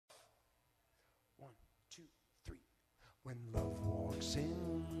When love walks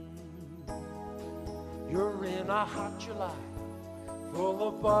in, you're in a hot July, full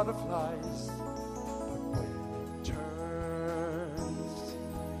of butterflies. But when it turns,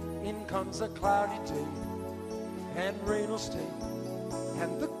 in comes a cloudy day, and rain will stay.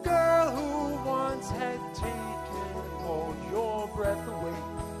 And the girl who once had taken all your breath away,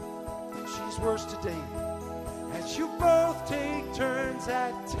 she's worse today, as you both take turns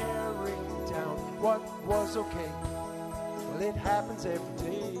at tearing down what was okay. Well, it happens every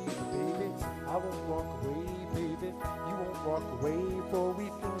day, baby. I won't walk away, baby. You won't walk away, for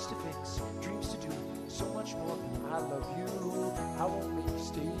we've things to fix, dreams to do, so much more than I love you. I won't make you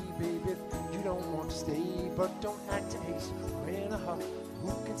stay, baby. You don't want to stay, but don't act in haste or in a huff.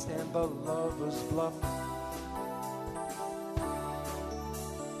 Who can stand the lover's bluff?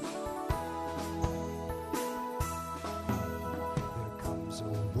 There comes a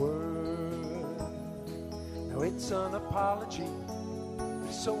word. Now it's an apology.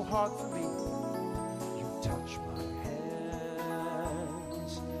 It's so hard for me. You touch my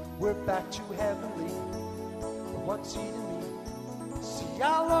hands. We're back to heavenly. But what's he to me? See,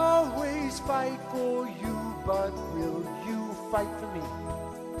 I'll always fight for you, but will you fight for me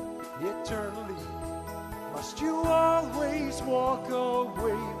eternally? Must you always walk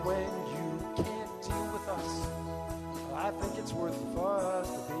away when you can't deal with us? I think it's worth the fuss,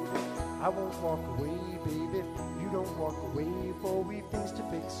 but baby, I won't walk away, baby. You don't walk away, for we've things to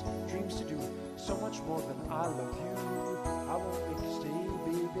fix, dreams to do, so much more than I love you. I won't make you stay,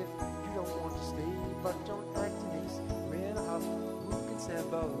 baby. You don't want to stay, but don't act in haste. We're in a huff. Who can stand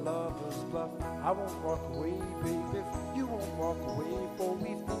the lover's bluff? I won't walk away, baby. You won't walk away, for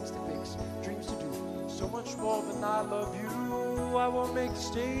we've things to fix, dreams to do, so much more than I love you. I won't make you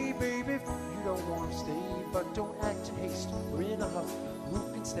stay, baby. You don't want to stay, but don't act in haste. We're in a huff. Who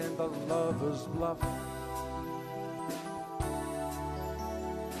can stand the lover's bluff?